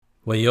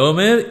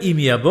ויאמר אם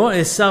יבוא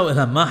עשו אל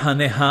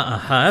המחנה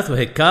האחת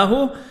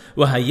והכהו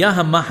והיה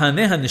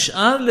המחנה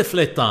הנשאר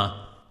לפלטה.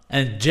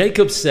 And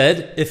Jacob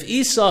said, if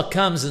Esau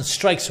comes and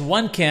strikes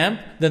one camp,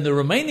 then the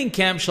remaining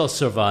camp shall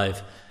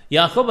survive.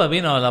 Yaakov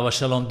Avinu alav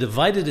shalom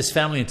divided his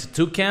family into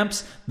two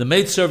camps. The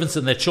maidservants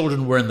and their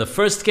children were in the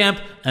first camp,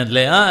 and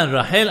Leah and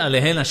Rachel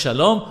aleihen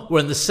shalom were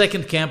in the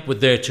second camp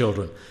with their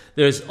children.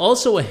 There is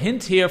also a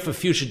hint here for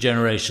future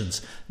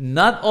generations.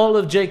 Not all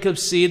of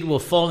Jacob's seed will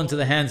fall into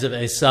the hands of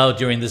Esau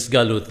during this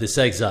galut, this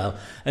exile.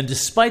 And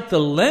despite the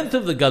length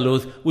of the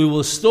galut, we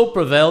will still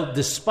prevail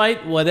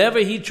despite whatever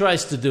he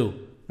tries to do.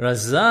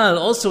 Razal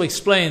also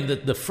explained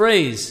that the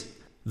phrase,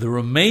 the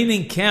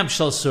remaining camp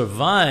shall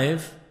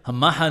survive,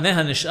 HaMahaneh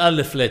HaNish'ar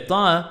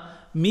Lefletah,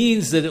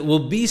 means that it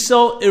will be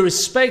so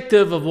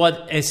irrespective of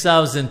what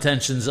Esau's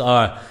intentions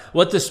are.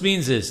 What this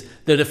means is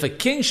that if a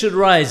king should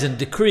rise and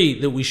decree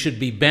that we should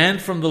be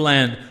banned from the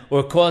land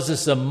or cause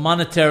us a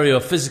monetary or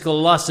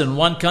physical loss in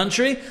one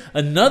country,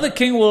 another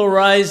king will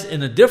arise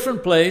in a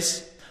different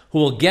place who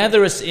will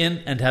gather us in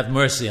and have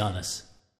mercy on us.